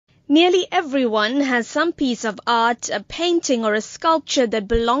Nearly everyone has some piece of art, a painting or a sculpture that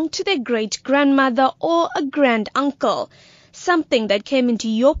belonged to their great-grandmother or a grand-uncle. Something that came into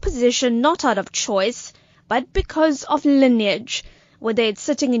your possession not out of choice, but because of lineage. Whether it's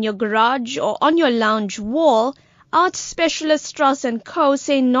sitting in your garage or on your lounge wall, art specialist Strauss & Co.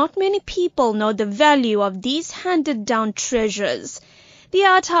 say not many people know the value of these handed-down treasures. The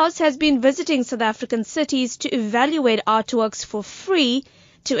Art House has been visiting South African cities to evaluate artworks for free,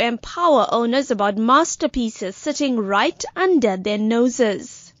 to empower owners about masterpieces sitting right under their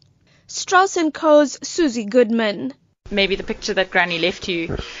noses. Strauss & Co.'s Susie Goodman. Maybe the picture that Granny left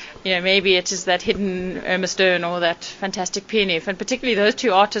you, maybe it is that hidden Irma Stern or that fantastic PNF, and particularly those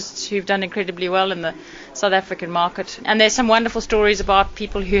two artists who've done incredibly well in the South African market. And there's some wonderful stories about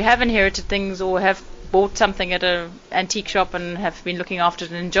people who have inherited things or have bought something at an antique shop and have been looking after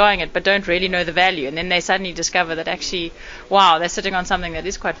it and enjoying it, but don't really know the value. And then they suddenly discover that actually, wow, they're sitting on something that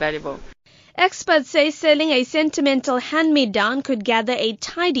is quite valuable. Experts say selling a sentimental hand-me-down could gather a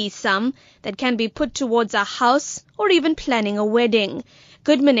tidy sum that can be put towards a house or even planning a wedding.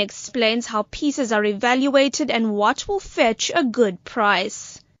 Goodman explains how pieces are evaluated and what will fetch a good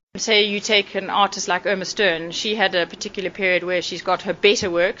price. Say you take an artist like Irma Stern, she had a particular period where she's got her better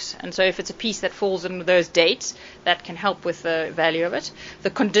works, and so if it's a piece that falls in those dates, that can help with the value of it. The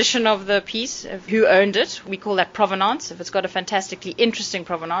condition of the piece, who owned it, we call that provenance. If it's got a fantastically interesting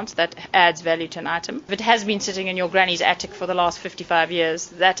provenance, that adds value to an item. If it has been sitting in your granny's attic for the last 55 years,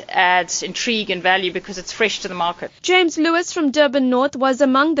 that adds intrigue and value because it's fresh to the market. James Lewis from Durban North was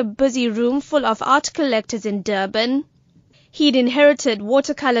among the busy room full of art collectors in Durban. He'd inherited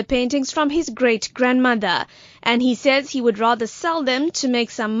watercolor paintings from his great-grandmother, and he says he would rather sell them to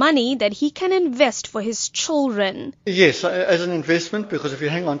make some money that he can invest for his children. Yes, as an investment, because if you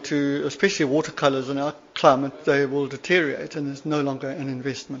hang on to, especially watercolors in our climate, they will deteriorate and it's no longer an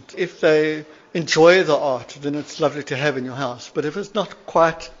investment. If they enjoy the art, then it's lovely to have in your house. But if it's not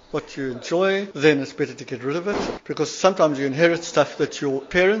quite what you enjoy, then it's better to get rid of it, because sometimes you inherit stuff that your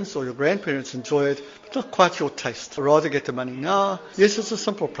parents or your grandparents enjoyed, but not quite your taste. I'd rather get the money now. Yes, it's a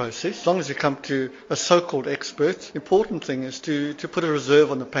simple process. As long as you come to a so-called expert, the important thing is to put a reserve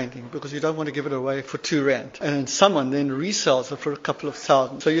on the painting, because you don't want to give it away for R2. And someone then resells it for a couple of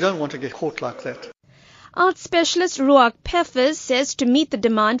thousand. So you don't want to get caught like that. Art specialist Ruach Peffers says to meet the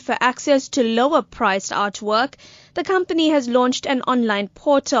demand for access to lower-priced artwork, the company has launched an online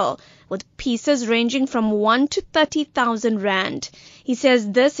portal with pieces ranging from 1 to 30,000 rand. He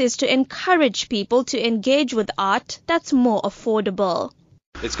says this is to encourage people to engage with art that's more affordable.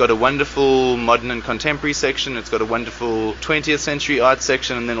 It's got a wonderful modern and contemporary section, it's got a wonderful 20th century art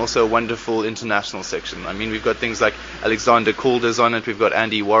section, and then also a wonderful international section. I mean, we've got things like Alexander Calder's on it, we've got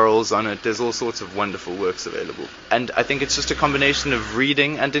Andy Warhol's on it, there's all sorts of wonderful works available. And I think it's just a combination of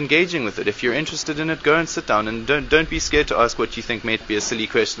reading and engaging with it. If you're interested in it, go and sit down, and don't be scared to ask what you think might be a silly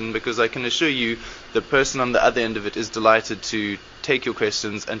question, because I can assure you the person on the other end of it is delighted to take your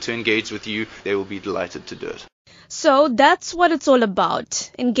questions and to engage with you. They will be delighted to do it. So that's what it's all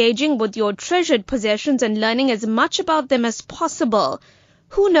about, engaging with your treasured possessions and learning as much about them as possible.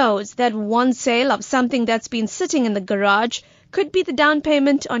 Who knows, that one sale of something that's been sitting in the garage could be the down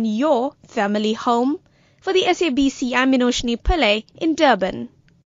payment on your family home? For the SABC, I'm Minoshni Pillay in Durban.